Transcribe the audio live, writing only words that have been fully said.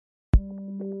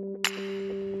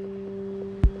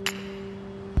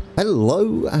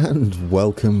Hello and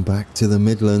welcome back to the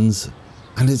Midlands,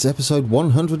 and it's episode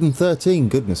 113.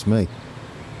 Goodness me,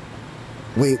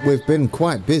 we've been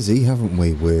quite busy, haven't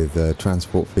we, with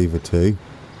Transport Fever 2,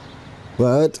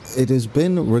 but it has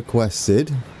been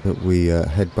requested that we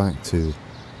head back to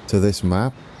this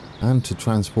map and to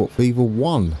Transport Fever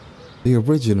 1, the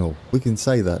original. We can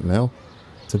say that now.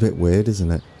 It's a bit weird,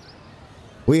 isn't it?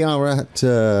 We are at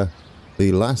the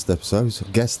last episode, so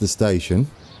guess the station.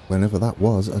 Whenever that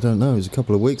was, I don't know. It was a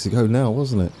couple of weeks ago now,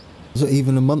 wasn't it? Was it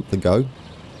even a month ago?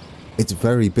 It's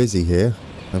very busy here.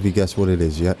 Have you guessed what it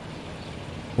is yet?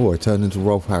 Oh, I turned into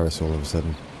Rolf Harris all of a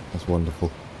sudden. That's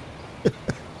wonderful.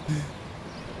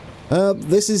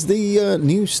 This is the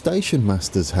new station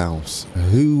master's house.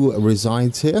 Who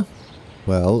resides here?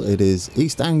 Well, it is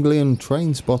East Anglian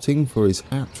train spotting for his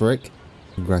hat trick.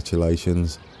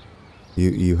 Congratulations.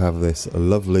 You have this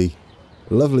lovely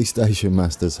station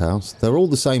master's house. They're all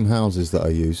the same houses that I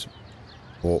use,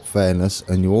 for fairness,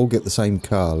 and you all get the same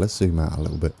car. Let's zoom out a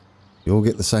little bit. You all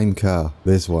get the same car.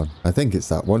 This one. I think it's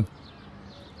that one,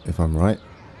 if I'm right.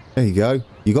 There you go.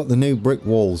 You got the new brick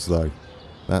walls, though.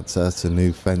 That's a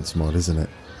new fence mod, isn't it?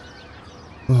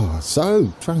 Oh,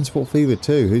 so, Transport Fever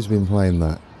 2. Who's been playing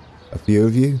that? A few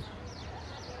of you?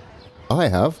 I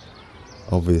have,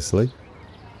 obviously.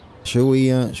 Shall we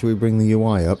bring the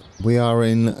UI up? We are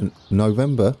in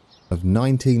November of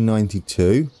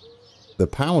 1992. The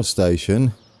power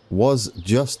station was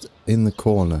just in the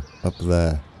corner up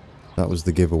there. That was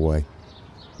the giveaway.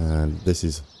 And this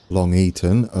is Long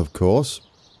Eaton, of course.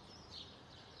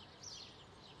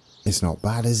 It's not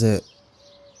bad, is it?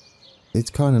 It's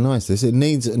kind of nice. It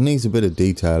needs a bit of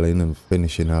detailing and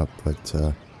finishing up, but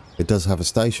it does have a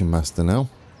station master now.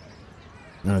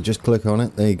 Now just click on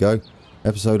it. There you go.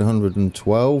 Episode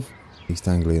 112, East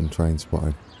Anglian train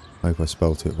spotting. Hope I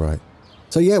spelt it right.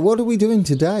 So yeah, what are we doing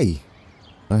today?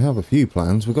 I have a few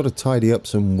plans. We've got to tidy up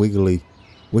some wiggly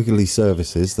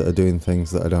services that are doing things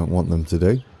that I don't want them to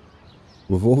do.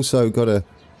 We've also got to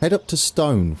head up to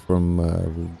Stone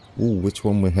from, which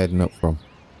one we're heading up from?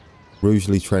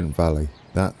 Rugeley Trent Valley.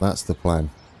 That's the plan.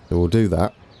 So we'll do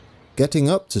that. Getting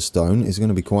up to Stone is going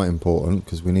to be quite important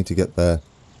because we need to get there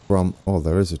from... Oh,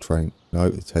 there is a train. No,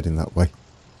 it's heading that way.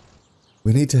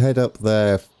 We need to head up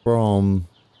there from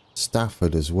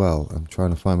Stafford as well. I'm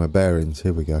trying to find my bearings.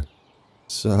 Here we go.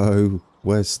 So,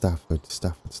 where's Stafford?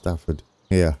 Stafford.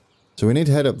 Here. So we need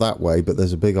to head up that way, but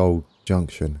there's a big old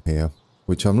junction here,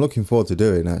 which I'm looking forward to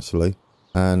doing, actually.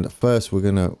 And first, we're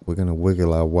gonna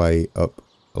wiggle our way up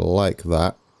like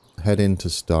that, head into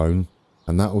Stone,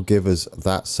 and that will give us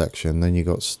that section. Then you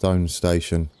got Stone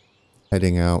Station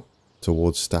heading out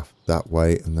towards Stafford that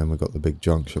way, and then we've got the big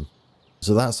junction.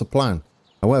 So that's the plan.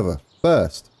 However,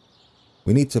 first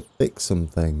we need to fix some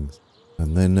things,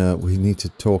 and then we need to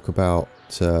talk about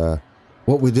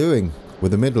what we're doing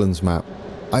with the Midlands map.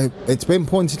 It's been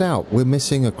pointed out we're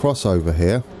missing a crossover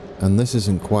here, and this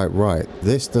isn't quite right.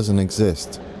 This doesn't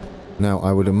exist. Now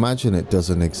I would imagine it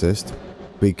doesn't exist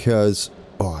because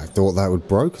I thought that would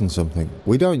broken something.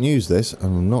 We don't use this, and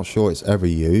I'm not sure it's ever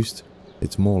used.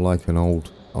 It's more like an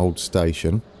old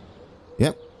station.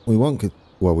 Yep, we want...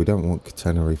 Well, we don't want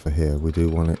catenary for here. We do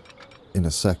want it in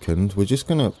a second. We're just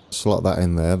going to slot that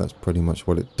in there. That's pretty much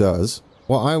what it does.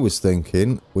 What I was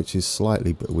thinking, which is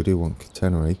slightly... But we do want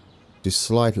catenary, which is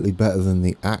slightly better than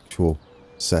the actual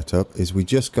setup, is we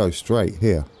just go straight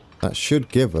here. That should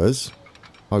give us,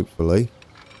 hopefully...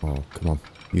 Oh, come on.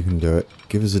 You can do it.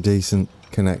 Give us a decent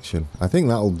connection. I think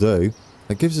that'll do.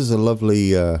 That gives us a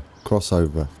lovely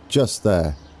crossover just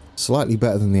there. Slightly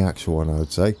better than the actual one, I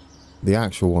would say. The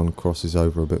actual one crosses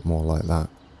over a bit more like that.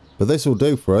 But this will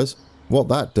do for us. What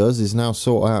that does is now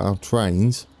sort out our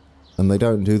trains, and they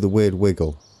don't do the weird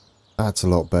wiggle. That's a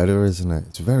lot better, isn't it?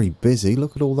 It's very busy.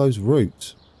 Look at all those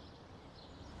routes.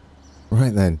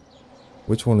 Right then.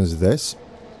 Which one is this?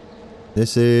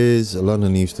 This is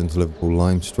London Euston to Liverpool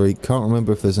Lime Street. Can't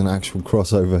remember if there's an actual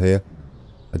crossover here.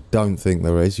 I don't think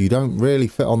there is. You don't really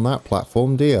fit on that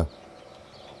platform, do you?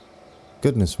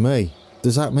 Goodness me.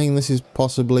 Does that mean this is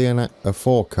possibly a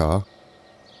 4 car?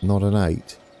 Not an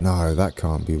 8? No, that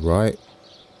can't be right.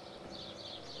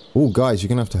 Oh, guys, you're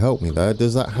going to have to help me there.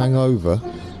 Does that hang over?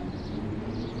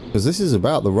 Because this is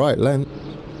about the right length.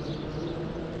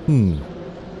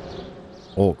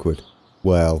 Awkward.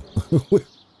 Well,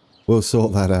 we'll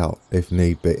sort that out if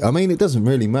need be. I mean, it doesn't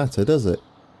really matter, does it?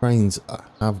 Trains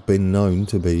have been known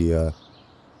to be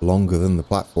longer than the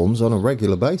platforms on a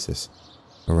regular basis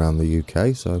around the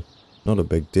UK, so not a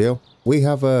big deal. We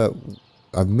have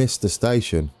I've missed a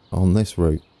station on this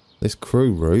route. This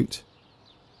crew route,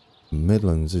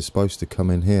 Midlands, is supposed to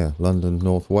come in here. London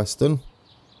North Western.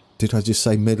 Did I just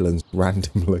say Midlands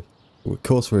randomly? Of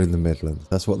course we're in the Midlands.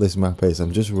 That's what this map is.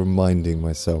 I'm just reminding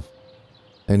myself.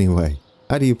 Anyway,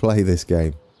 how do you play this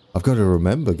game? I've got to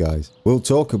remember, guys. We'll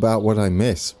talk about what I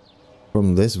miss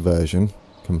from this version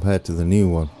compared to the new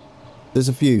one. There's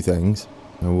a few things,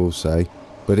 I will say,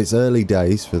 but it's early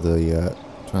days for the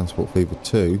Transport Fever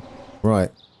 2.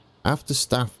 Right, after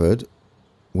Stafford,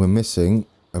 we're missing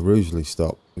a Rugeley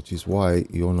stop, which is why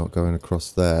you're not going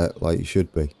across there like you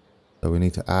should be. So we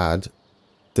need to add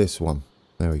this one.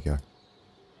 There we go.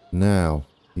 Now,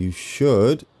 you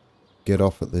should get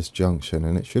off at this junction,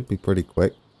 and it should be pretty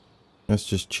quick. Let's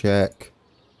just check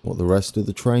what the rest of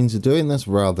the trains are doing. That's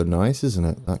rather nice, isn't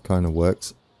it? That kind of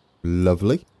works.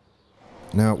 Lovely.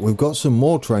 Now, we've got some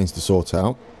more trains to sort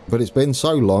out, but it's been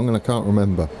so long and I can't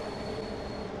remember.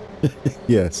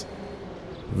 Yes.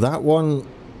 That one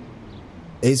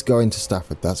is going to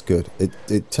Stafford. That's good.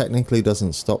 It technically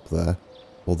doesn't stop there,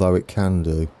 although it can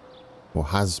do. Or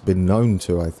has been known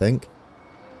to, I think.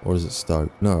 Or is it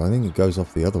Stoke? No, I think it goes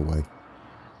off the other way.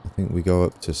 I think we go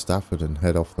up to Stafford and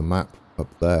head off the map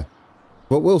up there.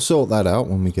 But we'll sort that out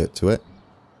when we get to it.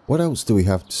 What else do we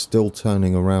have still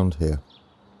turning around here?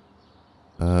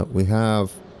 We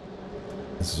have...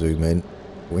 Let's zoom in.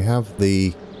 We have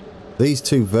these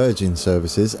two Virgin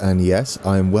services, and yes,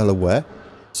 I am well aware.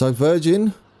 So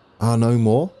Virgin are no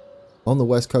more on the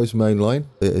West Coast Main Line.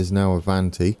 It is now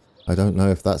Avanti. I don't know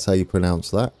if that's how you pronounce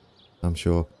that. I'm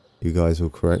sure you guys will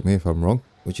correct me if I'm wrong.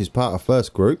 Which is part of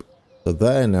First Group. So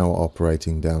they're now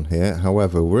operating down here.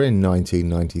 However, we're in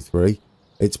 1993.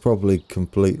 It's probably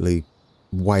completely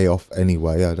way off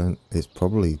anyway. It's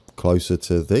probably closer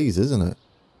to these, isn't it?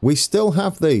 We still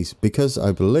have these because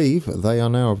I believe they are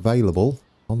now available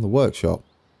on the workshop.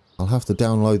 I'll have to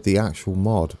download the actual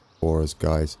mod for us,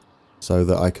 guys, so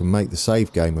that I can make the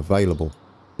save game available.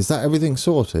 Is that everything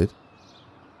sorted?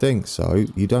 Think so.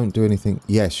 You don't do anything.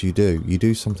 Yes, you do. You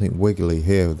do something wiggly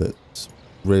here that's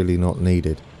really not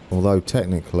needed. Although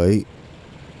technically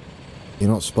you're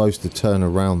not supposed to turn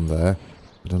around there.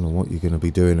 I don't know what you're going to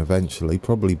be doing eventually.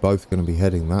 Probably both going to be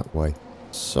heading that way.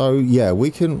 So yeah, we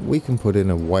can put in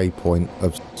a waypoint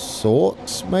of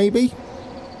sorts, maybe.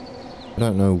 I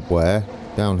don't know where.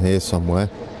 Down here somewhere.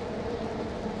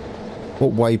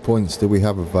 What waypoints do we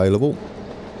have available?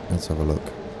 Let's have a look.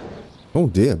 Oh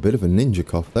dear, a bit of a ninja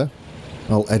cough there.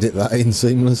 I'll edit that in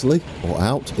seamlessly, or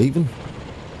out even.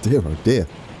 Dear oh dear.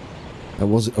 I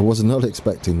was not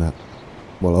expecting that.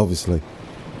 Well, obviously.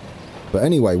 But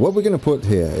anyway, what we're going to put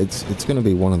here, it's going to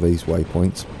be one of these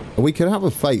waypoints. We can have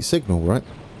a fate signal, right?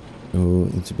 Oh,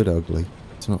 it's a bit ugly.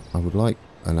 It's not. I would like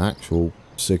an actual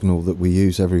signal that we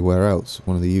use everywhere else.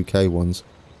 One of the UK ones.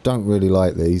 Don't really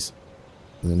like these.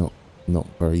 They're not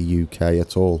very UK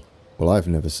at all. Well, I've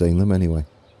never seen them anyway.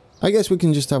 I guess we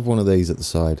can just have one of these at the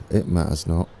side. It matters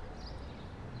not.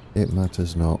 It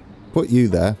matters not. Put you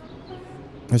there.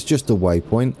 It's just a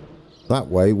waypoint. That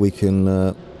way we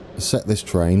can set this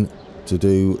train to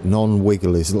do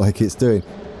non-wigglies like it's doing.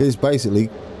 It's basically,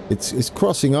 it's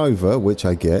crossing over, which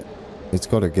I get. It's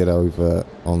got to get over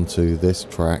onto this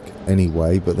track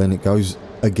anyway, but then it goes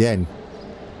again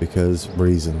because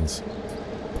reasons.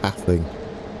 Pathing.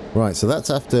 Right, so that's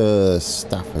after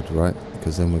Stafford, right?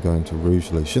 Because then we're going to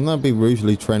Rugeley. Shouldn't that be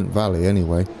Rugeley Trent Valley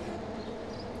anyway?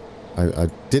 I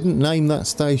didn't name that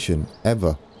station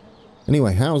ever.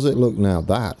 Anyway, how's it look now?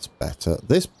 That's better.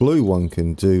 This blue one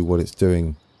can do what it's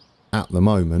doing at the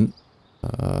moment.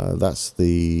 That's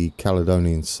the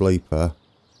Caledonian Sleeper.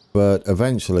 But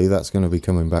eventually that's going to be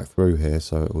coming back through here,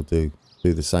 so it will do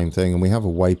the same thing. And we have a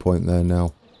waypoint there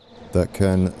now that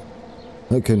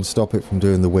can stop it from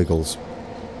doing the wiggles.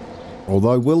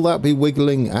 Although, will that be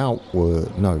wiggling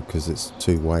outward? No, because it's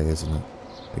two-way, isn't it?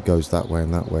 It goes that way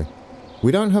and that way.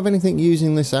 We don't have anything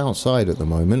using this outside at the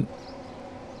moment.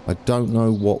 I don't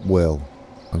know what will.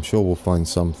 I'm sure we'll find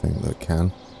something that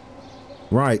can.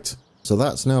 Right, so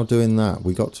that's now doing that.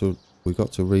 We got to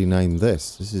rename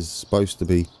this. This is supposed to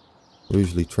be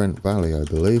Rugeley Trent Valley, I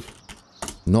believe.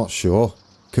 Not sure.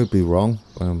 Could be wrong,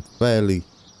 but I'm fairly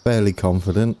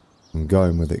confident. I'm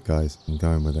going with it, guys. I'm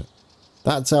going with it.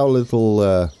 That's our little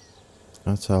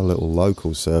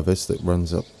local service that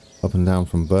runs up and down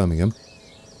from Birmingham.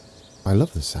 I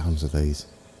love the sounds of these.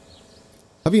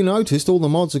 Have you noticed all the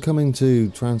mods are coming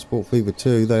to Transport Fever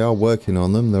 2? They are working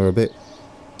on them. They're a bit...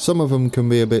 Some of them can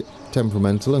be a bit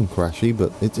temperamental and crashy,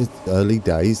 but it's early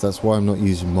days. That's why I'm not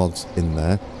using mods in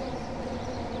there.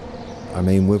 I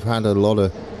mean, we've had a lot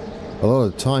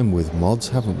of time with mods,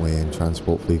 haven't we, in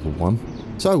Transport Fever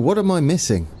 1? So, what am I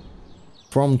missing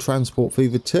from Transport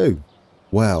Fever 2?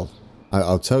 Well,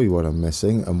 I'll tell you what I'm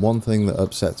missing, and one thing that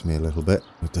upsets me a little bit.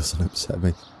 It doesn't upset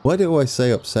me. Why do I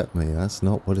say upset me? That's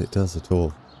not what it does at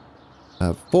all.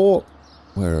 For,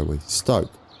 where are we?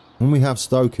 Stoke. When we have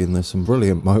Stoke in, there's some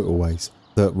brilliant motorways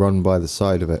that run by the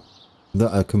side of it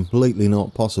that are completely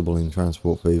not possible in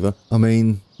Transport Fever. I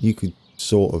mean, you could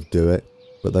sort of do it,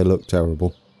 but they look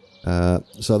terrible.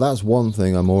 So that's one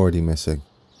thing I'm already missing.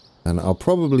 And I'll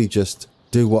probably just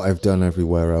do what I've done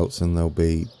everywhere else, and there'll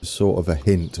be sort of a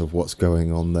hint of what's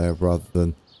going on there rather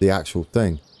than the actual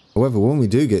thing. However, when we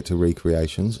do get to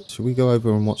recreations, should we go over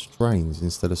and watch trains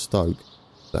instead of Stoke?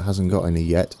 That hasn't got any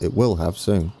yet. It will have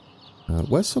soon.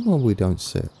 Where's somewhere we don't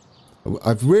sit?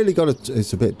 I've really got to...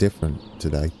 It's a bit different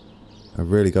today.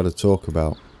 I've really got to talk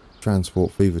about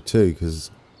Transport Fever 2,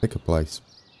 because pick a place.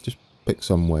 Just pick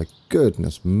somewhere.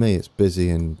 Goodness me, it's busy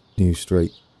in New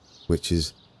Street, which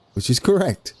is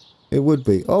correct. It would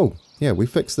be. Oh, yeah, we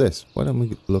fixed this. Why don't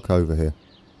we look over here?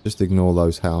 Just ignore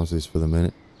those houses for the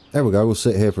minute. There we go. We'll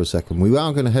sit here for a second. We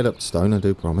are going to head up to Stone, I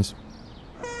do promise.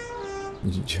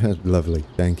 Lovely.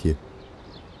 Thank you.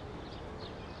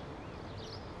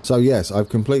 So, yes, I've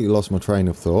completely lost my train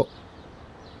of thought.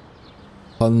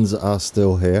 Puns are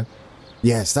still here.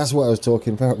 Yes, that's what I was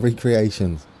talking about.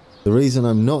 Recreations. The reason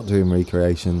I'm not doing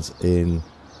recreations in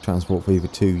Transport Fever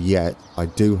 2 yet, I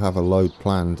do have a load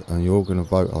planned, and you're all going to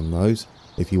vote on those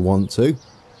if you want to.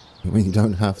 I mean, you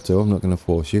don't have to, I'm not going to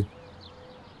force you.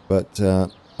 But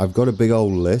I've got a big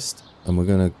old list, and we're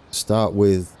going to start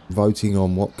with voting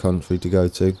on what country to go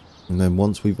to, and then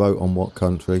once we vote on what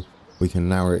country, we can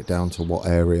narrow it down to what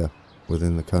area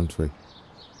within the country.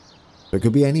 It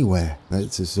could be anywhere.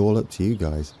 It's all up to you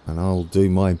guys, and I'll do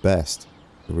my best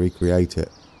to recreate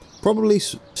it. Probably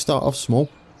start off small,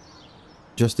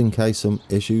 just in case some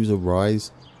issues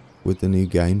arise with the new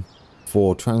game.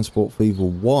 For Transport Fever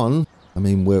 1, I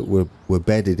mean, we're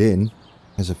bedded in.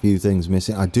 There's a few things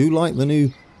missing. I do like the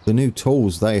new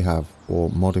tools they have for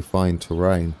modifying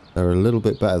terrain. They're a little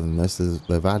bit better than this.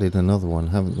 They've added another one,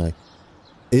 haven't they?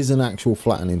 Is an actual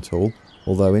flattening tool,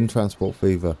 although in Transport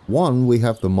Fever 1 we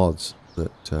have the mods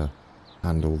that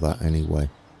handle that anyway.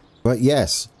 But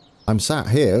yes, I'm sat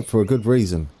here for a good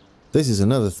reason. This is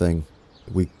another thing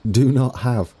we do not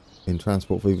have in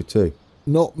Transport Fever 2.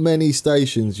 Not many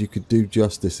stations you could do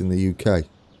justice in the UK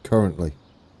currently,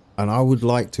 and I would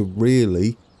like to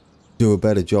really do a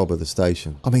better job of the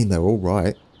station. I mean, they're all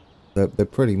right. They're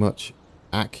pretty much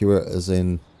accurate as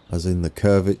in the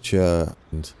curvature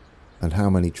and how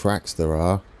many tracks there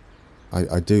are.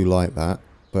 I do like that,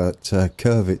 but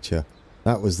curvature,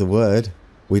 that was the word.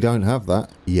 We don't have that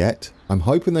yet. I'm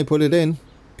hoping they put it in,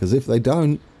 because if they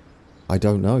don't, I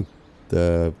don't know.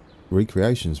 The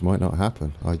recreations might not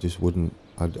happen. I just wouldn't.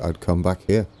 I'd come back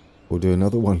here. We'll do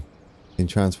another one in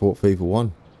Transport Fever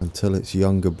 1 until its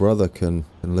younger brother can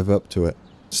live up to it.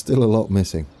 Still a lot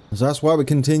missing. So that's why we're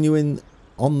continuing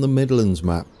on the Midlands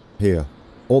map here.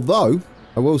 Although,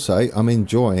 I will say, I'm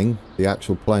enjoying the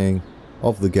actual playing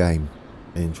of the game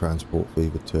in Transport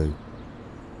Fever 2.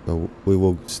 So we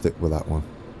will stick with that one.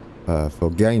 For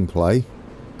gameplay,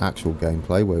 actual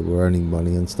gameplay, where we're earning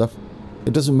money and stuff,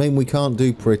 it doesn't mean we can't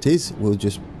do pretties. We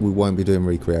won't be doing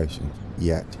recreation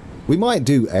yet. We might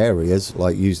do areas,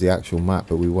 like use the actual map,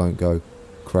 but we won't go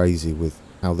crazy with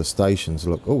how the stations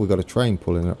look. Oh, we've got a train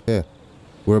pulling up here.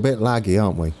 We're a bit laggy,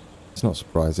 aren't we? It's not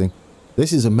surprising.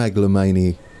 This is a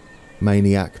Megalomaniac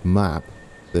map.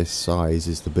 This size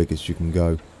is the biggest you can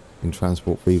go in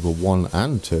Transport Fever 1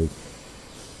 and 2.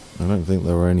 I don't think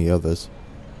there are any others.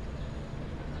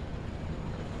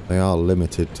 They are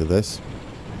limited to this.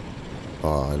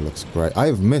 Oh, it looks great. I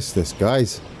have missed this,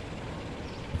 guys.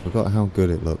 I forgot how good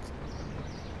it looked.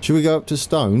 Should we go up to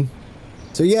Stone?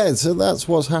 So yeah, so that's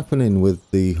what's happening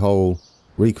with the whole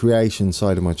recreation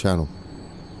side of my channel.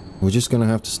 We're just going to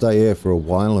have to stay here for a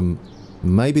while and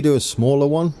maybe do a smaller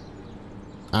one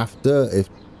after,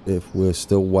 if we're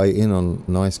still waiting on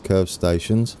nice curved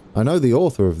stations. I know the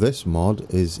author of this mod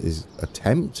is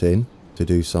attempting to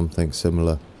do something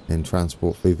similar in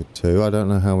Transport Fever 2. I don't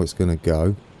know how it's going to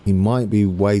go. He might be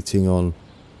waiting on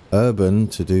Urban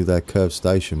to do their curved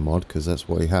station mod, because that's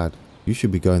what he had. You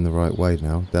should be going the right way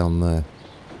now, down there.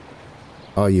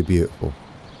 Oh, you're beautiful.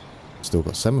 Still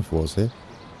got semaphores here.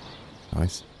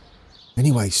 Nice.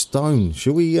 Anyway, Stone,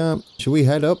 should we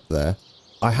head up there?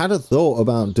 I had a thought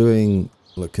about doing,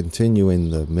 like, continuing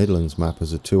the Midlands map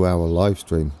as a 2-hour live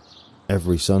stream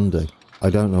every Sunday. I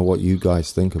don't know what you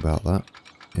guys think about that.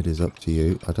 It is up to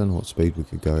you. I don't know what speed we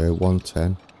could go here.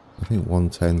 110. I think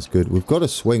 110's good. We've got to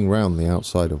swing round the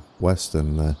outside of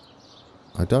Western there.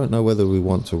 I don't know whether we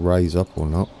want to raise up or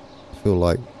not. I feel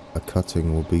like a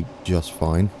cutting will be just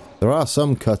fine. There are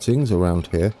some cuttings around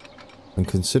here. And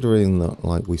considering that,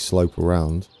 like, we slope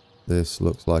around, this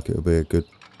looks like it'll be a good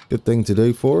thing to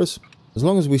do for us. As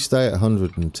long as we stay at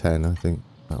 110, I think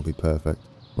that'll be perfect.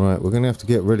 Right, we're going to have to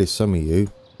get rid of some of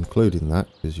you, including that,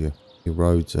 because your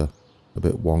roads are a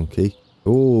bit wonky.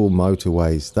 Oh,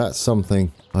 motorways. That's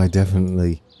something I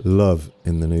definitely love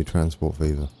in the new Transport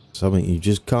Fever. Something you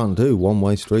just can't do.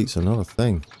 One-way streets are not a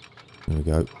thing. There we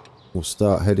go. We'll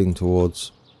start heading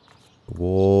towards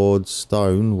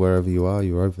Stone, wherever you are.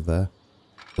 You're over there.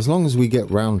 As long as we get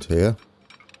round here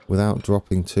without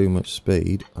dropping too much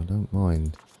speed, I don't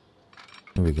mind.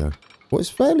 There we go. Well, it's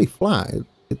fairly flat.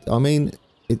 I mean,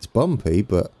 it's bumpy,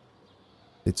 but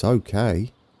it's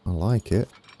okay. I like it.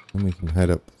 And we can head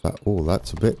up that. Oh,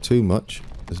 that's a bit too much.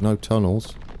 There's no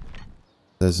tunnels.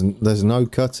 There's no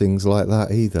cuttings like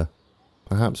that either.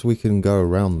 Perhaps we can go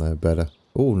around there better.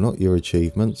 Oh, not your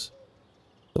achievements.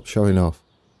 Stop showing off.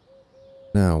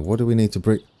 Now, what do we need to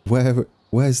bring?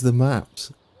 Where's the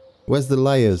maps? Where's the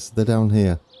layers? They're down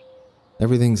here.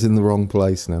 Everything's in the wrong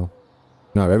place now.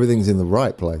 No, everything's in the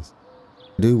right place.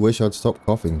 I do wish I'd stopped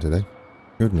coughing today.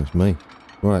 Goodness me.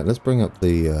 Right, let's bring up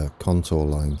the contour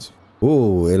lines.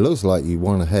 Oh, it looks like you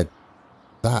want to head.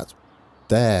 That's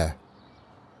there.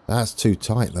 That's too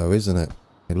tight though, isn't it?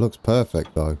 It looks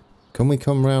perfect though. Can we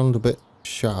come round a bit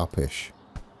sharpish?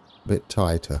 A bit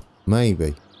tighter? Maybe.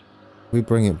 If we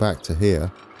bring it back to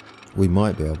here, we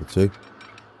might be able to.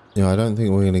 You know, I don't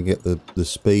think we're going to get the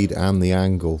speed and the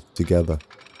angle together.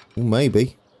 Well,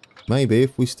 maybe. Maybe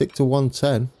if we stick to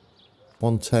 110,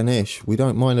 110-ish, we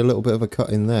don't mind a little bit of a cut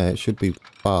in there. It should be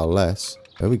far less.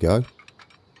 There we go.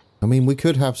 I mean, we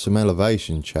could have some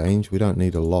elevation change. We don't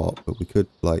need a lot, but we could,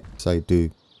 like, say,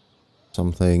 do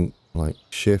something like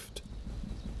shift.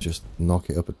 Just knock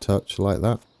it up a touch like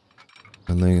that.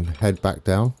 And then head back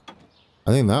down.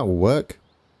 I think that will work.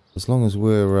 As long as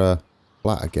we're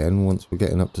flat again once we're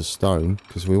getting up to Stone.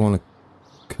 Because we want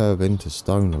to curve into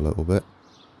Stone a little bit.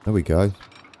 There we go.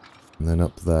 And then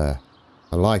up there.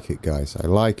 I like it, guys. I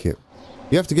like it.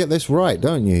 You have to get this right,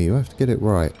 don't you? You have to get it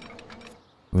right.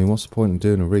 I mean, what's the point in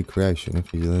doing a recreation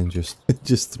if you then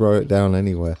just throw it down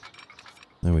anywhere?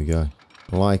 There we go.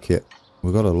 I like it.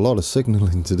 We've got a lot of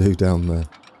signalling to do down there.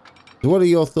 So what are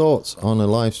your thoughts on a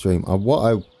live stream? What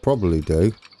I probably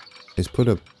do is put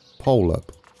a poll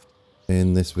up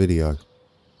in this video.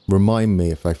 Remind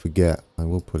me if I forget. I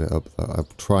will put it up. I'll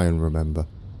try and remember.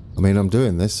 I mean, I'm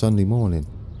doing this Sunday morning.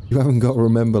 You haven't got to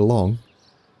remember long.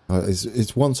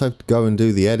 It's once I go and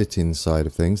do the editing side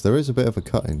of things, there is a bit of a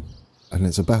cutting. And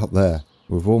it's about there.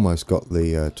 We've almost got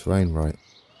the terrain right.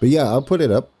 But yeah, I'll put it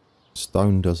up.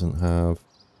 Stone doesn't have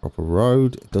proper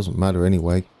road. It doesn't matter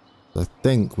anyway. I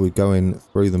think we're going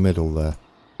through the middle there.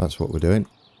 That's what we're doing.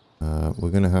 We're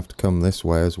going to have to come this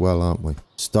way as well, aren't we?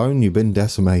 Stone, you've been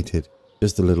decimated.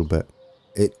 Just a little bit.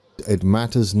 It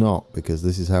matters not, because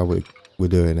this is how we're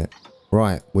doing it.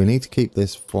 Right, we need to keep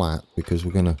this flat, because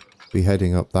we're going to be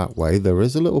heading up that way. There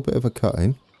is a little bit of a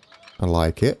cut-in. I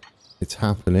like it. It's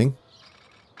happening.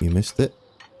 You missed it.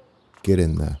 Get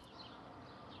in there.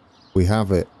 We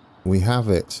have it. We have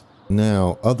it.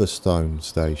 Now, other Stone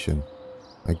station.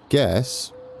 I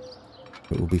guess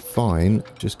it will be fine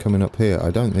just coming up here. I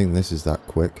don't think this is that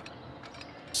quick.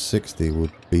 60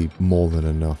 would be more than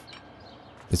enough.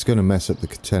 It's going to mess up the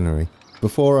catenary.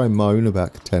 Before I moan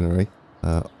about catenary.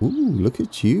 Ooh, look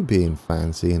at you being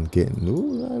fancy and getting...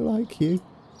 Ooh, I like you.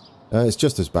 It's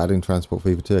just as bad in Transport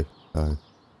Fever 2.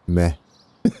 Meh.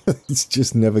 It's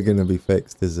just never going to be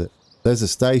fixed, is it? There's a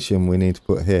station we need to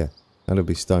put here. That'll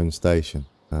be Stone Station.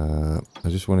 I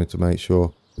just wanted to make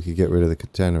sure we could get rid of the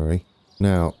catenary.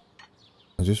 Now,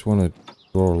 I just want to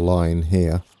draw a line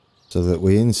here so that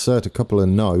we insert a couple of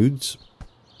nodes.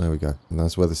 There we go. And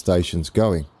that's where the station's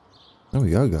going. There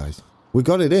we go, guys. We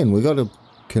got it in. We got a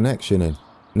connection in.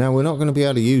 Now, we're not going to be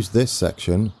able to use this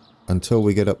section until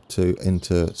we get up to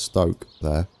into Stoke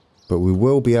there. But we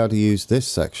will be able to use this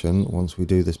section once we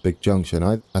do this big junction.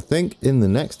 I think in the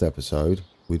next episode,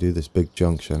 we do this big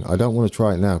junction. I don't want to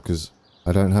try it now because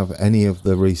I don't have any of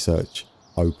the research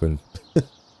open.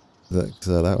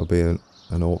 So that would be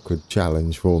an awkward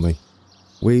challenge for me.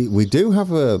 We do have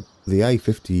the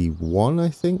A51, I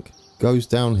think. Goes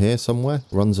down here somewhere.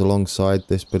 Runs alongside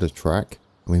this bit of track.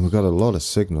 I mean, we've got a lot of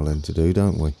signalling to do,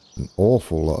 don't we? An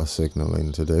awful lot of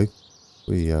signalling to do.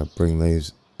 We bring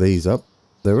these up.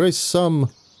 There is some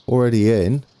already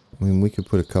in. I mean, we could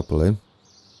put a couple in.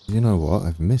 You know what?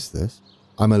 I've missed this.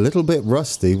 I'm a little bit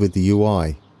rusty with the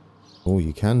UI. Oh,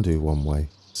 you can do one way.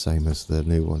 Same as the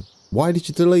new one. Why did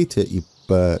you delete it, you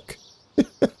Burke?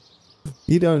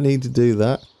 You don't need to do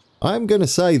that. I'm going to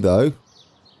say, though,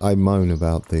 I moan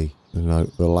about the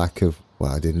lack of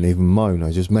Well, I didn't even moan,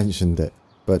 I just mentioned it.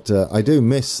 But I do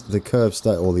miss the curved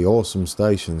state or the awesome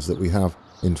stations that we have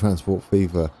in Transport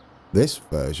Fever this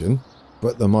version,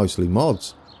 but they're mostly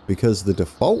mods, because the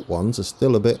default ones are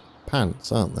still a bit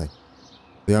pants, aren't they?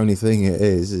 The only thing it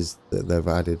is that they've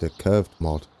added a curved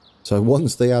mod. So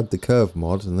once they add the curved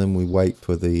mod, and then we wait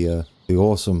for the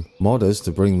awesome modders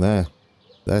to bring their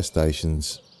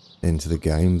stations into the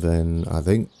game, then I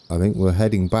think we're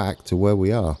heading back to where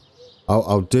we are.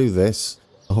 I'll do this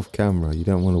off camera. You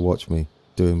don't want to watch me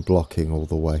doing blocking all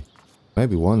the way.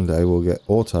 Maybe one day we'll get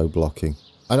auto blocking.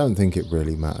 I don't think it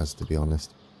really matters, to be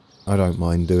honest. I don't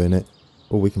mind doing it.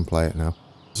 Or we can play it now.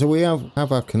 So we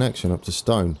have our connection up to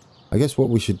Stone. I guess what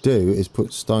we should do is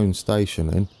put Stone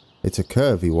Station in. It's a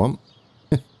curvy one.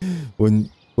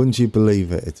 Wouldn't you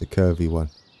believe it? It's a curvy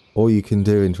one. All you can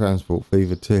do in Transport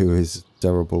Fever 2 is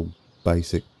terrible,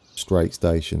 basic, straight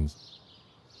stations.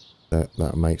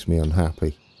 That makes me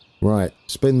unhappy. Right,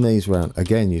 spin these round.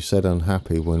 Again, you said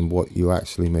unhappy when what you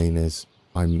actually mean is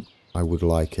I would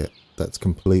like it. That's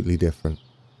completely different.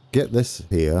 Get this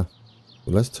here.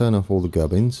 Well, let's turn off all the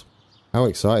gubbins. How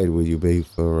excited will you be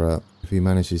for if he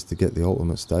manages to get the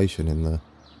ultimate station in there?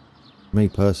 Me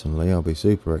personally, I'll be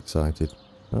super excited.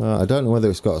 I don't know whether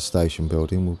it's got a station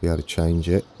building. We'll be able to change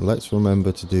it. Let's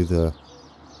remember to do the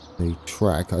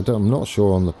track. I'm not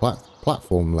sure on the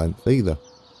platform length either.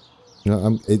 You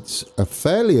know, it's a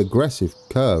fairly aggressive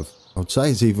curve. I'd say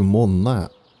it's even more than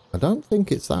that. I don't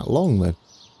think it's that long then.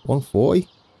 140?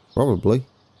 Probably.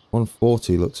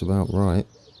 140 looks about right.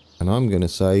 And I'm going to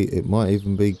say it might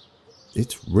even be...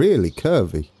 It's really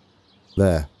curvy.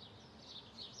 There.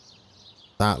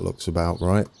 That looks about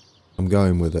right. I'm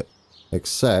going with it.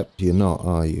 Except you're not,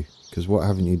 are you? Because what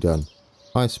haven't you done?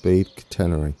 High speed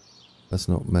catenary. Let's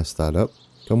not mess that up.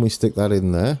 Can we stick that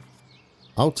in there?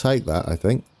 I'll take that, I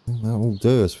think. That will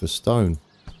do us for Stone.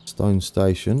 Stone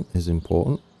Station is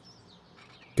important.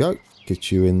 Go.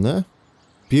 Get you in there.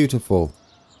 Beautiful.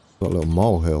 Got a little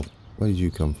molehill. Where did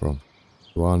you come from?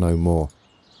 You are no more.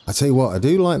 I tell you what, I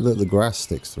do like that the grass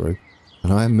sticks through.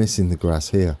 And I am missing the grass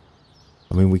here.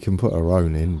 I mean, we can put our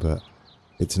own in, but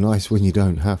it's nice when you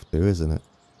don't have to, isn't it?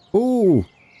 Ooh!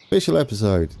 Official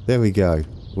episode. There we go.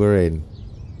 We're in.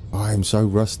 Oh, I am so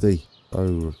rusty.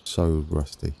 Oh, so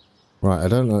rusty. Right, I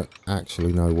don't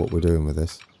actually know what we're doing with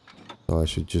this. So I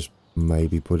should just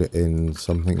maybe put it in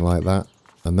something like that.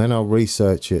 And then I'll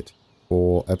research it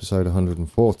for episode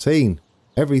 114.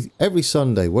 Every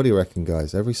Sunday. What do you reckon,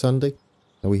 guys? Every Sunday?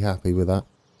 Are we happy with that?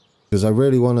 Because I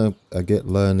really want to get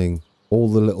learning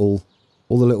all the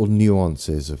little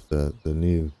nuances of the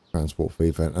new Transport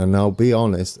Fever. And I'll be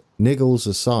honest, niggles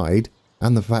aside,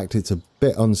 and the fact it's a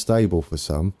bit unstable for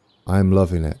some, I'm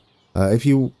loving it. If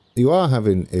you are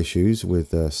having issues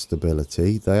with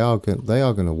stability, they are going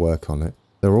to work on it.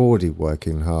 They're already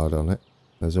working hard on it.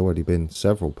 There's already been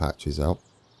several patches out.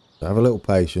 So have a little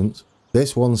patience.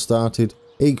 This one started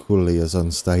equally as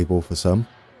unstable for some.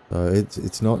 So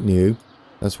it's not new.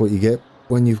 That's what you get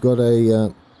when you've got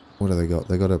a... what have they got?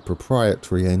 They got a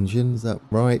proprietary engine, is that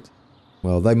right?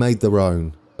 Well, they made their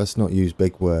own. Let's not use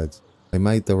big words. They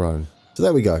made their own. So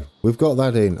there we go. We've got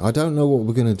that in. I don't know what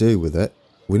we're going to do with it.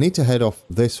 We need to head off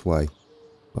this way.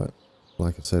 But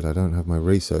like I said, I don't have my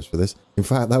research for this. In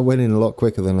fact, that went in a lot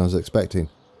quicker than I was expecting.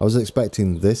 I was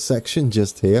expecting this section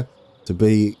just here to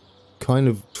be kind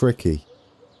of tricky.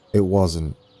 It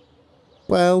wasn't.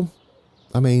 Well,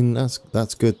 I mean,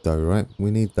 that's good though, right?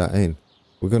 We need that in.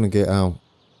 We're going to get our...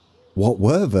 What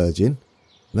were Virgin?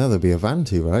 Now there'll be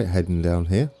Avanti, right? Heading down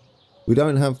here. We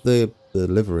don't have the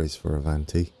liveries for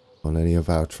Avanti on any of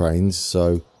our trains,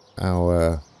 so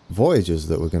our Voyagers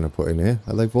that we're going to put in here,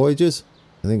 are they Voyagers?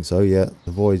 I think so, yeah.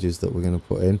 The Voyagers that we're going to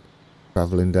put in,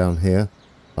 travelling down here,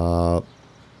 are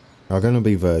going to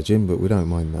be Virgin, but we don't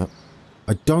mind that.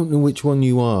 I don't know which one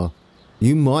you are.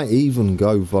 You might even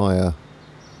go via...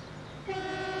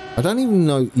 I don't even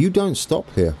know. You don't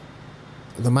stop here.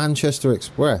 The Manchester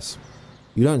Express.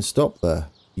 You don't stop there.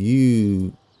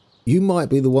 You might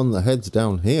be the one that heads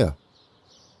down here.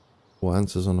 Well,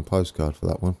 answers on a postcard for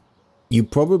that one. You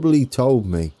probably told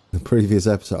me in the previous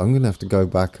episode. I'm going to have to go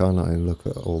back, aren't I, and look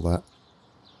at all that.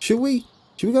 Should we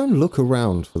go and look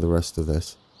around for the rest of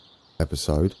this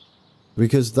episode?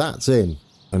 Because that's in,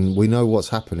 and we know what's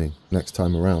happening next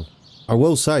time around. I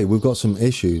will say, we've got some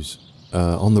issues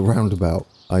on the roundabout.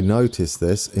 I noticed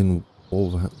this in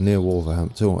near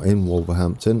Wolverhampton, or in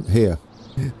Wolverhampton.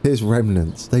 Here's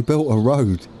remnants. They built a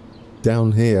road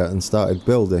down here and started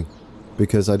building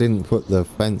because I didn't put the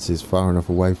fences far enough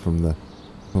away from the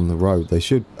road. They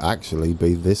should actually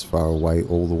be this far away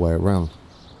all the way around.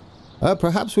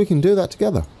 Perhaps we can do that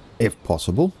together. if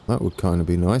possible. That would kind of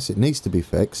be nice. It needs to be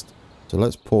fixed. So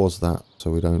let's pause that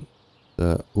so we don't...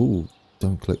 ooh,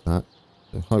 don't click that.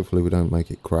 So hopefully we don't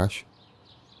make it crash.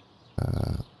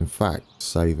 In fact,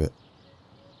 save it.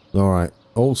 Alright,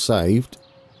 all saved.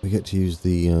 We get to use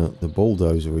the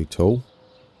bulldozery tool.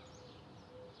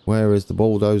 Where is the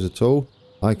bulldozer tool?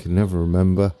 I can never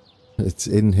remember. It's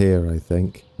in here, I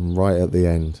think. Right at the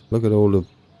end. Look at all the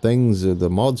things, the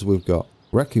mods we've got.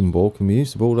 Wrecking ball can be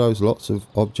used to bulldoze lots of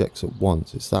objects at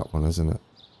once. It's that one, isn't it?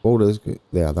 Bulldoze,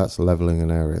 yeah, that's leveling an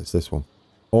area. It's this one.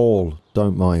 All,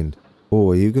 don't mind.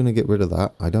 Oh, are you going to get rid of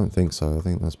that? I don't think so. I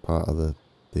think that's part of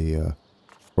the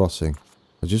crossing.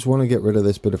 I just want to get rid of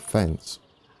this bit of fence.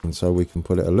 And so we can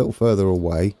put it a little further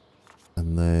away.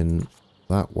 And then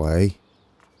that way,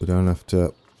 we don't have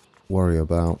to worry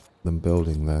about them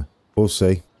building there. We'll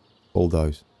see.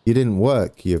 Bulldoze. You didn't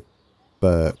work, you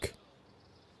Burke.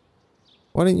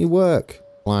 Why didn't you work?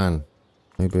 Plan.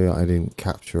 Maybe I didn't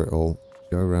capture it all.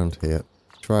 Go around here.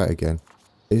 Try it again.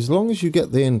 As long as you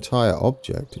get the entire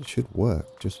object, it should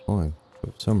work just fine.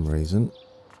 But for some reason,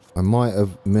 I might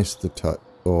have missed the touch.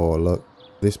 Or look,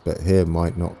 this bit here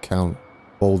might not count.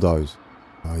 Bulldoze.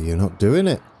 Oh, you're not doing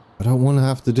it. I don't want to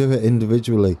have to do it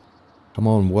individually. Come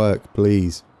on, work,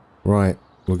 please. Right,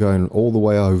 we're going all the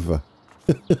way over.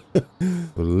 We're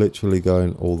literally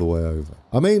going all the way over.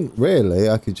 I mean, really,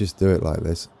 I could just do it like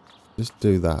this. Just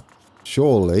do that.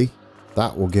 Surely,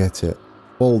 that will get it.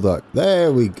 Bulldoze.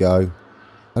 There we go.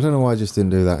 I don't know why I just didn't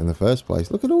do that in the first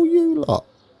place. Look at all you lot.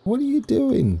 What are you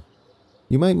doing?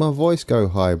 You make my voice go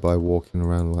high by walking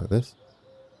around like this.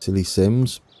 Silly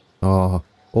Sims. Oh,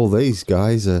 all these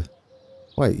guys are...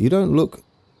 Wait, you don't look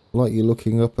like you're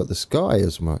looking up at the sky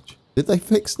as much. Did they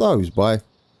fix those by...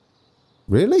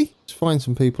 Really? Let's find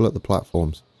some people at the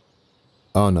platforms.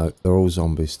 Oh no, they're all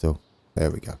zombies still.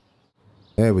 There we go.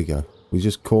 There we go. We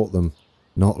just caught them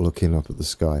not looking up at the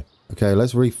sky. Okay,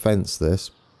 let's re-fence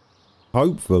this.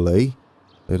 Hopefully,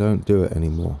 they don't do it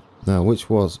anymore. Now, which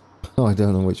was... I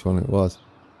don't know which one it was.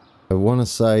 I want to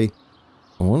say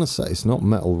it's not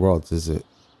metal rods, is it?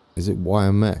 Is it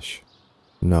wire mesh?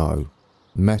 No.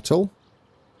 Metal?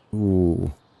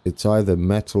 Ooh. It's either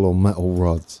metal or metal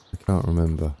rods. I can't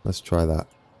remember. Let's try that.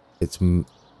 It's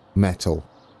metal.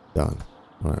 Done.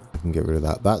 Right, we can get rid of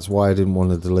that. That's why I didn't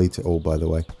want to delete it all, by the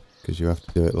way. Because you have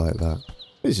to do it like that.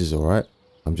 This is alright.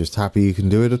 I'm just happy you can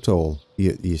do it at all.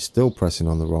 You're still pressing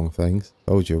on the wrong things.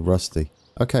 Told you, rusty.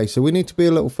 Okay, so we need to be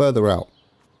a little further out.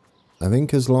 I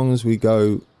think as long as we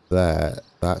go there,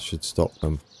 that should stop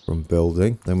them from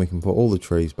building. Then we can put all the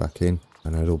trees back in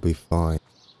and it'll be fine.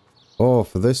 Oh,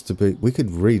 for this to be... We could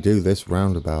redo this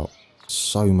roundabout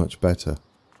so much better.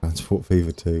 Transport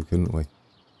Fever 2, couldn't we?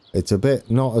 It's a bit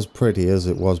not as pretty as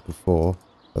it was before,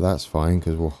 but that's fine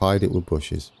because we'll hide it with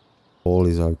bushes. All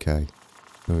is okay.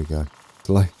 There we go.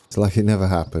 It's like it never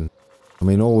happened. I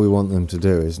mean, all we want them to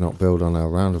do is not build on our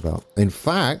roundabout. In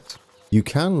fact, you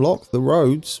can lock the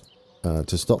roads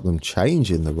to stop them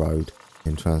changing the road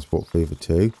in Transport Fever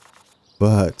 2,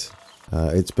 but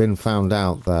it's been found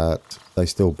out that they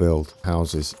still build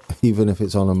houses, even if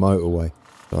it's on a motorway.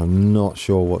 So I'm not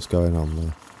sure what's going on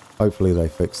there. Hopefully they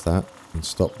fix that and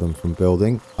stop them from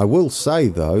building. I will say,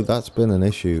 though, that's been an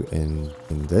issue in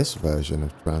this version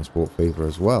of Transport Fever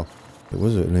as well. It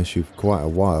was an issue for quite a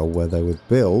while where they would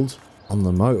build on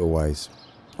the motorways,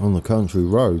 on the country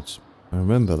roads. I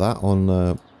remember that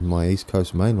on my East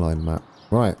Coast mainline map.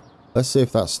 Right, let's see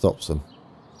if that stops them.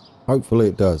 Hopefully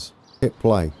it does. Hit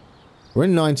play. We're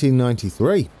in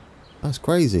 1993. That's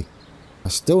crazy. I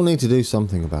still need to do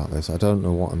something about this. I don't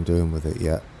know what I'm doing with it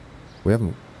yet. We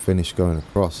haven't finished going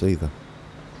across either.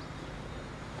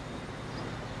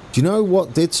 Do you know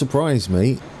what did surprise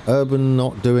me? Urban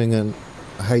not doing an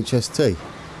HST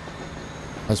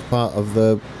as part of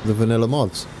the vanilla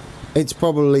mods. It's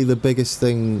probably the biggest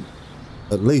thing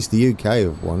at least the UK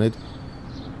have wanted.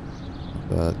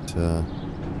 But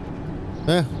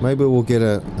yeah, maybe we'll get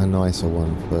a nicer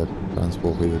one for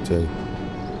Transport Fever 2.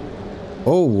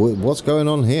 Oh, what's going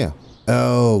on here?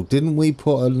 Oh, didn't we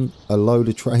put a load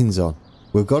of trains on?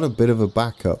 We've got a bit of a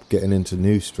backup getting into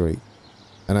New Street.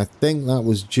 And I think that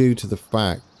was due to the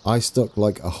fact I stuck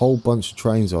like a whole bunch of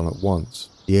trains on at once.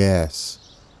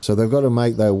 Yes. So they've got to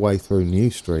make their way through New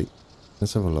Street.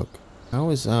 Let's have a look. How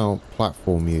is our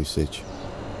platform usage?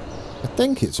 I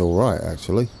think it's alright,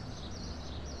 actually.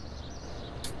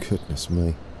 Goodness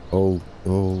me. Oh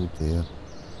dear.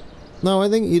 No, I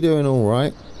think you're doing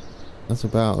alright. That's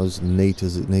about as neat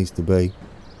as it needs to be.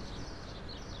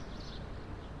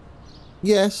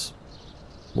 Yes.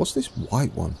 What's this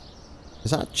white one?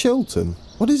 Is that Chiltern?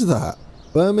 What is that?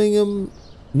 Birmingham,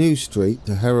 New Street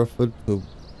to Hereford to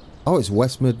Oh, it's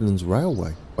West Midlands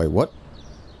Railway. Wait, what?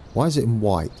 Why is it in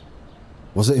white?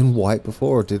 Was it in white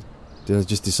before, or did I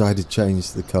just decide to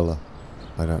change the colour?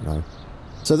 I don't know.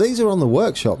 So these are on the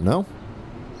workshop now.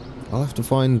 I'll have to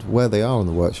find where they are on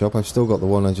the workshop. I've still got the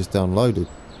one I just downloaded.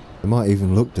 They might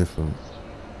even look different,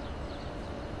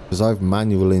 because I've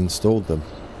manually installed them.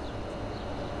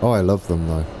 Oh, I love them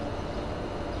though.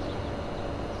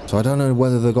 So I don't know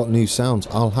whether they've got new sounds.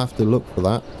 I'll have to look for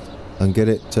that and get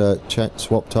it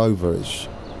swapped over. It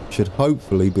should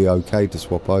hopefully be okay to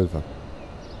swap over.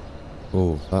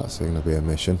 Oh, that's going to be a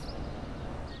mission.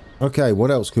 Okay,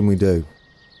 what else can we do?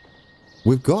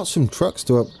 We've got some trucks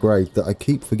to upgrade that I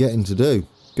keep forgetting to do.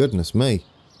 Goodness me.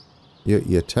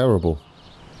 You're terrible.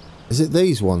 Is it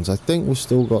these ones? I think we've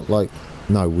still got like...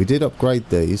 No, we did upgrade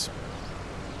these.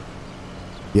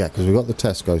 Yeah, because we've got the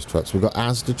Tesco's trucks. We've got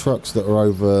Asda trucks that are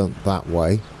over that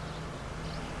way.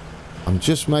 I'm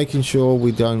just making sure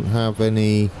we don't have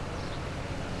any...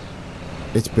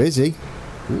 It's busy.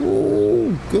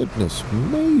 Oh, goodness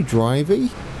me, Drivey.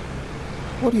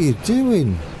 What are you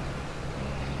doing?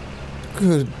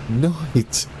 Good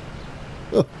night.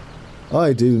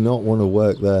 I do not want to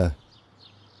work there.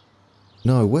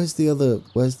 No, where's the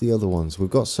other ones? We've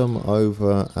got some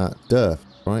over at Durf,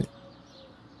 right?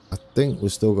 I think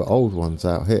we've still got old ones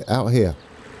out here. Out here.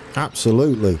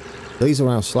 Absolutely. These are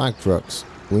our slag trucks.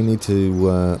 We need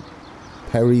to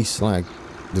Perry slag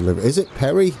deliver. Is it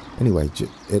Perry? Anyway,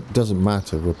 it doesn't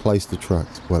matter. Replace the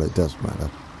trucks. Well, it does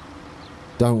matter.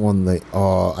 Don't want the...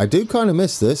 Oh, I do kind of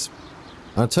miss this.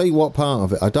 I'll tell you what part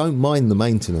of it. I don't mind the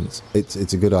maintenance.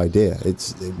 It's a good idea.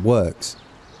 It works.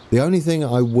 The only thing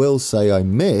I will say I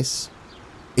miss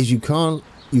is you can't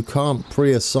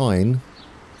pre-assign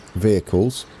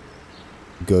vehicles,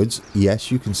 goods.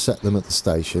 Yes, you can set them at the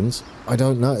stations. I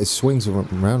don't know. It swings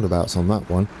and roundabouts on that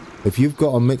one. If you've got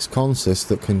a mixed consist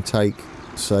that can take,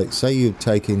 say you're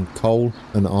taking coal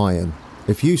and iron.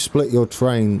 If you split your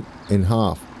train in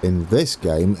half in this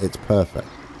game, it's perfect.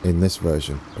 In this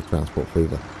version of Transport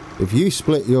Fever, if you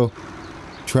split your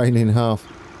train in half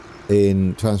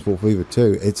in Transport Fever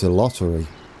 2, it's a lottery.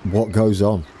 What goes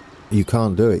on? You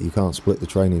can't do it. You can't split the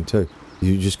train in two.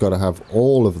 You just got to have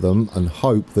all of them and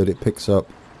hope that it picks up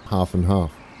half and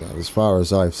half. As far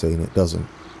as I've seen, it doesn't.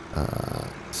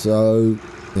 So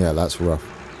yeah, that's rough.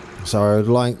 So I would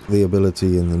like the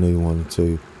ability in the new one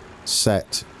to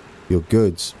set your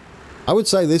goods. I would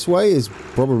say this way is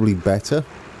probably better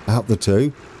out the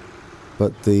two,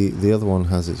 but the other one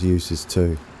has its uses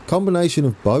too. Combination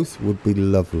of both would be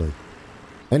lovely.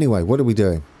 Anyway, what are we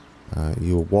doing?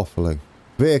 You're waffling.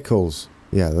 Vehicles.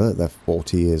 Yeah, they're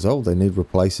 40 years old. They need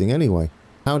replacing anyway.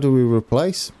 How do we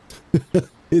replace?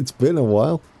 It's been a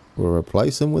while. We'll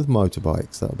replace them with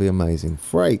motorbikes. That'll be amazing.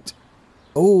 Freight.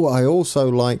 Oh, I also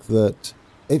like that.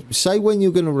 Say when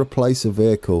you're going to replace a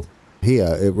vehicle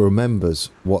here, it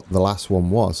remembers what the last one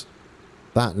was.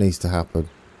 That needs to happen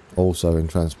also in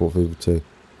Transport Fever 2.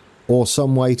 Or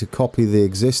some way to copy the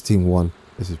existing one.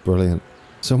 This is brilliant.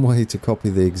 Some way to copy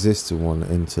the existing one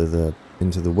into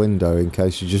the window in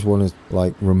case you just want to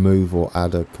like remove or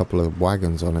add a couple of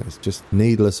wagons on it. It's just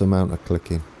needless amount of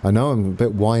clicking. I know I'm a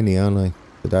bit whiny, aren't I,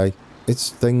 today? It's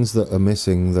things that are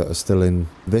missing that are still in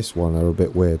this one are a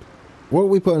bit weird. What are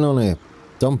we putting on here?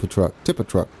 Dumper truck, tipper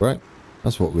truck, right?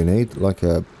 That's what we need, like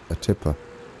a tipper.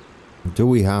 Do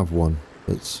we have one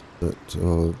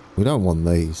we don't want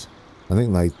these. I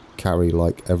think they carry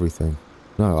like everything.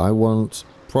 No, I want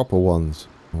proper ones.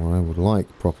 Or I would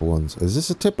like proper ones. Is this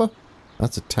a tipper?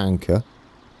 That's a tanker.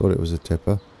 Thought it was a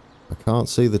tipper. I can't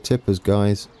see the tippers,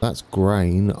 guys. That's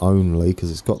grain only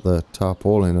because it's got the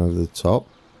tarpaulin over the top.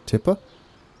 Tipper?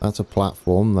 That's a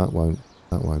platform. That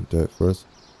won't do it for us.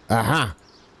 Aha!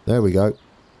 There we go.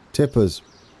 Tippers.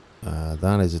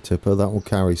 That is a tipper. That will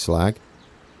carry slag.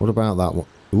 What about that one?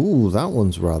 Ooh, that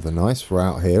one's rather nice for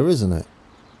out here, isn't it?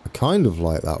 I kind of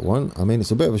like that one. I mean,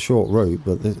 it's a bit of a short route,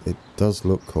 but it does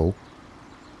look cool.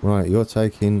 Right, you're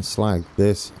taking slag.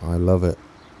 This, I love it.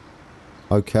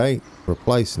 Okay,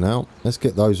 replace now. Let's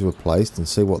get those replaced and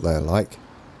see what they're like.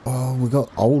 Oh, we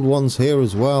got old ones here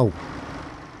as well.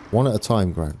 One at a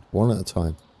time, Grant. One at a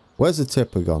time. Where's the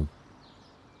tipper gone?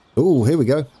 Ooh, here we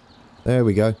go. There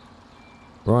we go.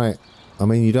 Right. I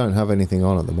mean, you don't have anything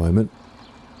on at the moment.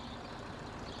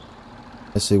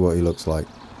 Let's see what he looks like.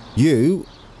 You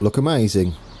look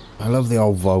amazing. I love the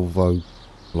old Volvo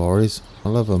lorries. I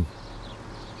love them.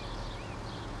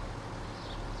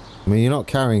 I mean, you're not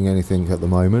carrying anything at the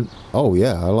moment. Oh,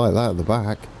 yeah, I like that at the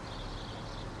back.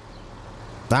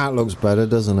 That looks better,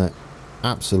 doesn't it?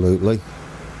 Absolutely.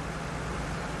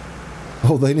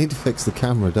 Oh, they need to fix the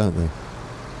camera, don't they?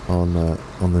 On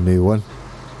the new one.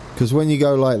 Because when you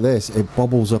go like this, it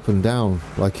bobbles up and down.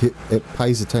 Like it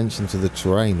pays attention to the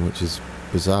terrain, which is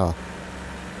bizarre.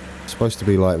 It's supposed to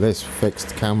be like this,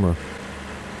 fixed camera.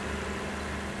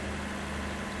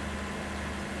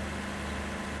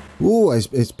 Ooh,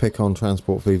 it's pick on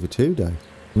Transport Fever 2 day.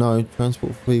 No,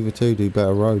 Transport Fever 2 do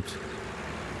better roads.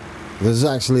 There's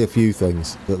actually a few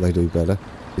things that they do better.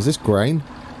 Is this grain?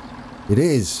 It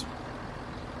is.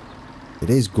 It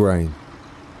is grain.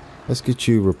 Let's get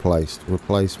you replaced.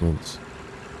 Replacements.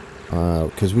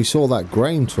 Because we saw that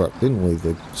grain truck, didn't we?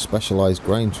 The specialised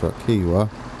grain truck. Here you are.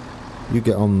 You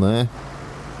get on there.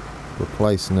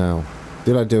 Replace now.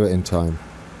 Did I do it in time?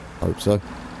 Hope so.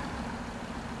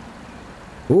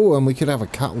 Oh, and we could have a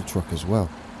cattle truck as well.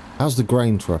 How's the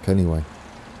grain truck anyway?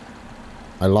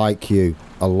 I like you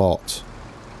a lot.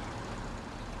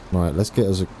 Right, let's get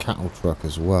us a cattle truck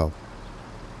as well.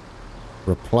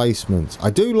 Replacements. I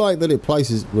do like that it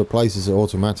replaces it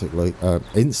automatically,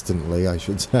 instantly, I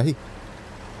should say,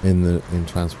 in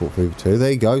Transport Fever 2.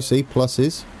 There you go. See,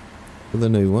 pluses for the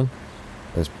new one.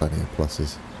 There's plenty of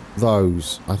pluses.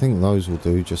 Those, I think those will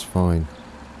do just fine.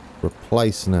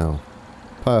 Replace now.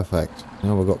 Perfect.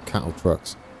 Now we've got cattle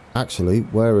trucks. Actually,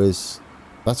 where is...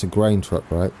 That's a grain truck,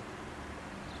 right?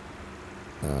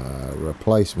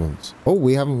 Replacements. Oh,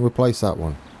 we haven't replaced that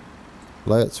one.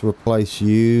 Let's replace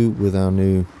you with our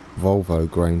new Volvo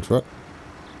grain truck.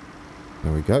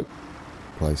 There we go.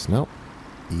 Replace now.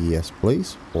 Yes,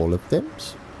 please. All of them.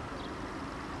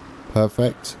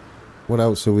 Perfect. What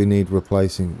else do we need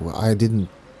replacing? Well, I didn't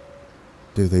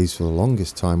do these for the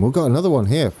longest time. We've got another one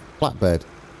here. Flatbed.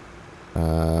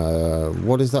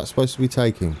 What is that supposed to be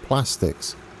taking?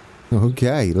 Plastics.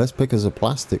 Okay, let's pick us a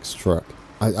plastics truck.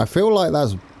 I feel like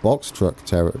that's box truck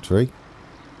territory,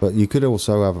 but you could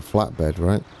also have a flatbed,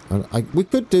 right? And we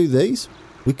could do these.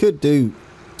 We could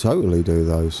totally do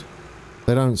those.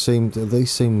 They don't seem to, they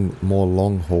seem more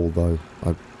long haul though,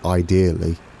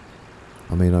 ideally.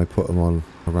 I mean, I put them on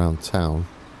around town,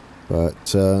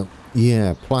 but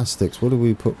yeah, plastics. What do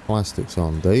we put plastics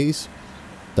on? These?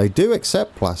 They do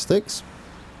accept plastics.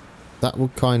 That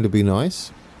would kind of be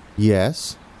nice.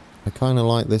 Yes. I kind of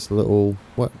like this little...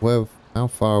 how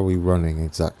far are we running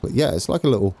exactly? Yeah, it's like a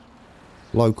little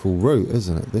local route,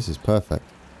 isn't it? This is perfect.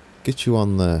 Get you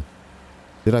on there.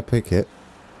 Did I pick it?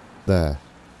 There.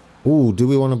 Ooh, do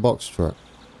we want a box truck?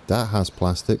 That has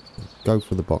plastic. Go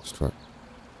for the box truck.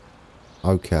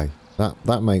 Okay.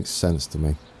 That makes sense to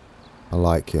me. I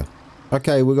like you.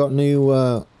 Okay, we got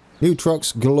new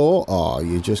trucks galore. Oh,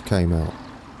 you just came out.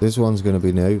 This one's going to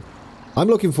be new. I'm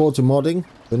looking forward to modding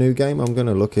the new game. I'm going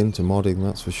to look into modding,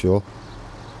 that's for sure.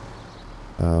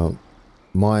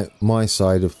 My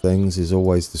side of things is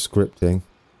always the scripting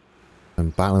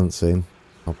and balancing.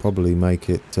 I'll probably make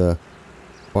it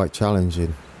quite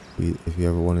challenging if you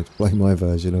ever wanted to play my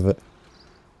version of it.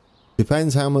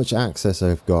 Depends how much access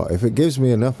I've got. If it gives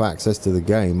me enough access to the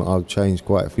game, I'll change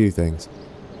quite a few things.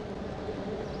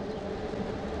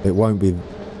 It won't be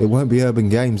Urban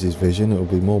Games' vision, it'll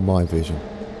be more my vision.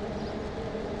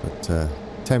 But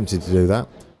tempted to do that.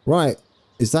 Right,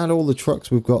 is that all the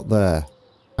trucks we've got there?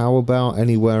 How about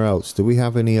anywhere else? Do we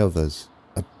have any others?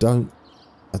 I don't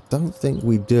think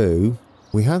we do.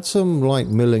 We had some like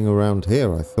milling around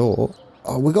here, I thought.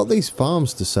 Oh, we got these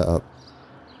farms to set up.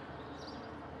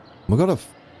 We got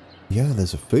yeah,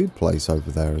 there's a food place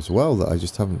over there as well that I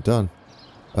just haven't done.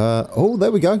 Oh,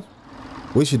 there we go.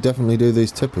 We should definitely do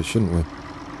these tippers, shouldn't we?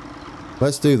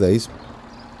 Let's do these.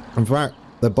 In fact,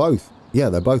 they're both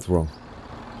wrong.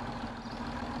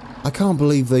 I can't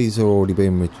believe these are already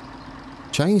being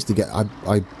changed again.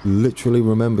 I literally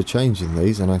remember changing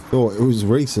these and I thought it was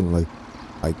recently.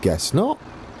 I guess not.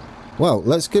 Well,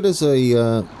 let's get us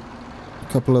a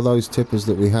couple of those tippers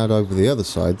that we had over the other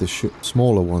side, the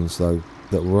smaller ones though,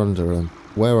 that were under them.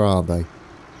 Where are they?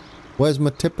 Where's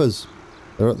my tippers?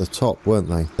 They're at the top, weren't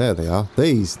they? There they are.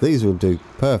 These will do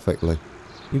perfectly.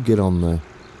 You get on there.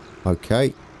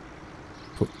 Okay.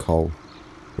 Put coal.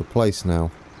 Replace now.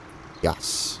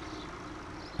 Yes.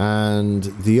 And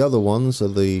the other ones are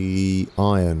the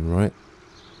iron, right?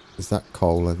 Is that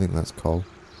coal? I think that's coal.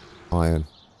 Iron.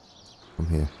 Come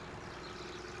here.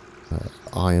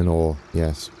 Iron ore.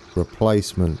 Yes.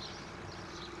 Replacement.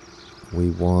 We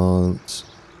want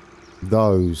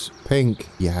those. Pink.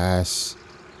 Yes.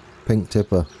 Pink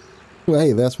tipper.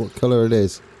 Hey, that's what colour it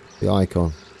is. The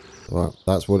icon. Right,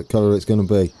 that's what colour it's going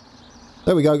to be.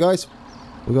 There we go, guys.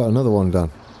 We got another one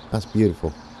done. That's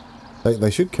beautiful.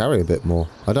 They should carry a bit more.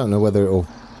 I don't know whether it'll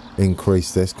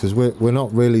increase this because we're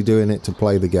not really doing it to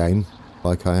play the game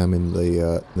like I am in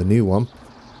the new one.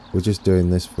 We're just doing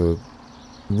this for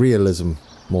realism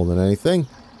more than anything.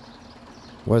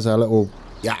 Where's our little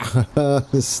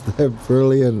Yes, they're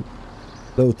brilliant.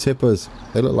 Little tippers.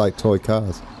 They look like toy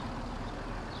cars.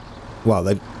 Well,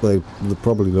 they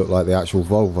probably look like the actual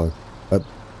Volvo.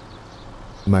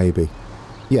 Maybe.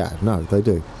 Yeah, no, they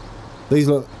do. These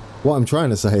look... What I'm trying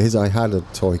to say is I had a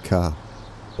toy car.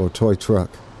 Or a toy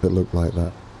truck that looked like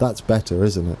that. That's better,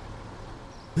 isn't it?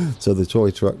 So the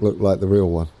toy truck looked like the real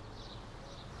one.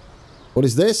 What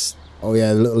is this? Oh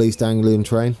yeah, the little East Anglian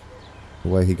train.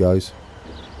 Away he goes.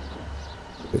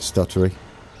 Bit stuttery.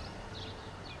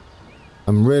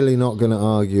 I'm really not going to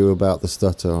argue about the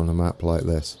stutter on a map like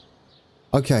this.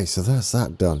 Okay, so that's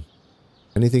that done.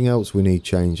 Anything else we need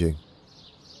changing?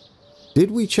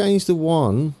 Did we change the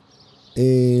one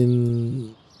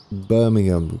in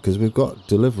Birmingham? Because we've got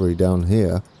delivery down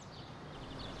here.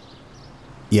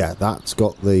 Yeah, that's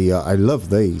got the... I love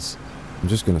these. I'm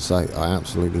just going to say, I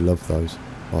absolutely love those.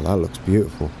 Oh, that looks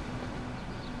beautiful.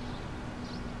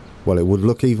 Well, it would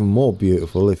look even more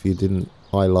beautiful if you didn't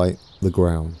highlight the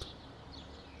ground.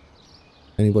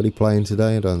 Anybody playing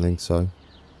today? I don't think so.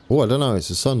 Oh, I don't know. It's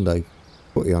a Sunday.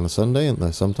 Put you on a Sunday, isn't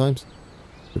there, sometimes?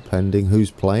 Depending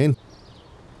who's playing.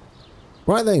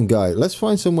 Right then, guys. Let's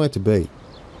find somewhere to be.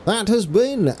 That has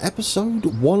been episode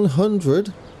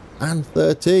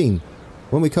 113.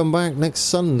 When we come back next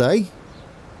Sunday...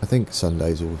 I think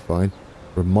Sundays will be fine.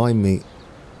 Remind me...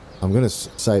 I'm going to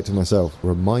say it to myself.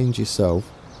 Remind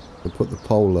yourself to put the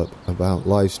poll up about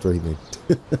live streaming.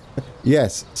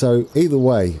 Yes, so either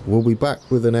way, we'll be back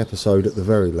with an episode at the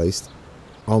very least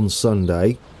on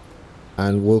Sunday,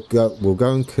 and we'll go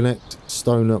and connect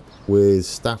Stone up with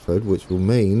Stafford, which will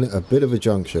mean a bit of a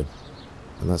junction,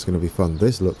 and that's going to be fun.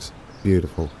 This looks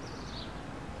beautiful.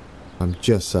 I'm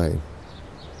just saying.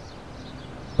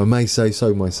 I may say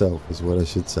so myself, is what I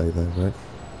should say there, right?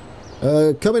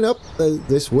 Coming up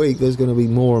this week, there's going to be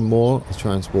more and more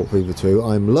Transport Fever 2.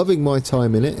 I'm loving my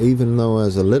time in it, even though I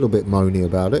was a little bit moany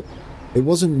about it. It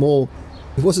wasn't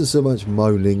so much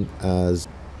moaning as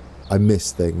I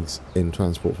missed things in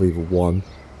Transport Fever 1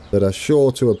 that are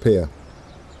sure to appear.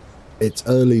 It's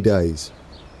early days,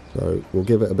 so we'll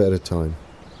give it a bit of time.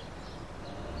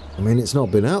 I mean, it's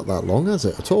not been out that long, has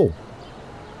it, at all?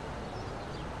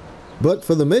 But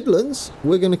for the Midlands,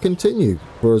 we're going to continue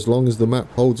for as long as the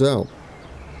map holds out.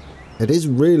 It is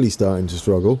really starting to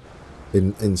struggle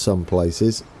in some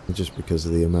places, just because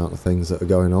of the amount of things that are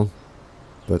going on.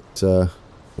 But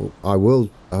I will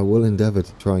endeavour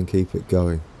to try and keep it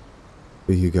going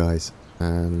for you guys,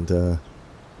 and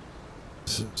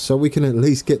so we can at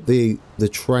least get the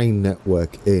train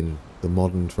network in, the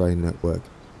modern train network.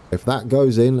 If that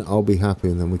goes in, I'll be happy,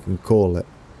 and then we can call it.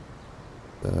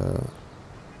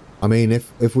 I mean,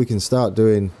 if we can start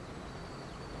doing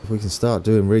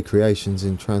recreations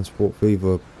in Transport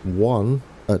Fever 2,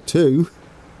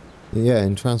 yeah,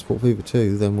 in Transport Fever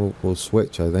 2, then we'll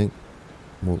switch. I think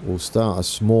we'll start a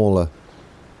smaller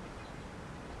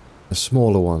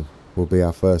one. Will be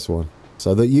our first one,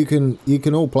 so that you can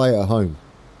all play at home,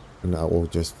 and or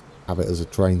just have it as a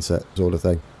train set sort of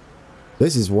thing.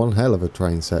 This is one hell of a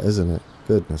train set, isn't it?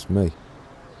 Goodness me,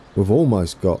 we've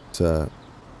almost got it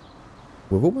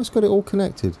all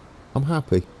connected. I'm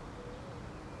happy.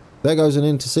 There goes an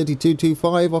Intercity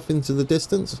 225 off into the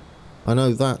distance. I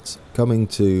know that's coming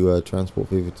to Transport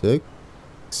Fever 2.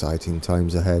 Exciting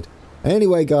times ahead.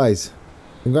 Anyway, guys,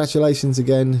 congratulations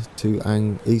again to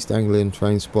East Anglian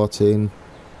Train Spotting,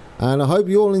 and I hope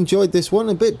you all enjoyed this one.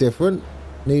 A bit different.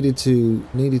 Needed to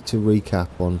recap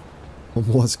on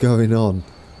what's going on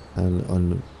and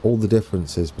on all the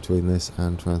differences between this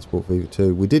and Transport Fever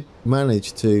 2. We did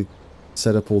manage to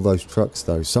set up all those trucks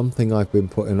though, something I've been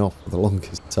putting off for the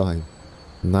longest time,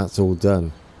 and that's all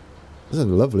done. There's a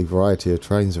lovely variety of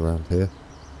trains around here.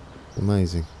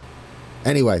 Amazing.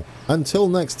 Anyway, until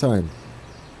next time,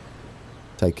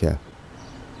 take care.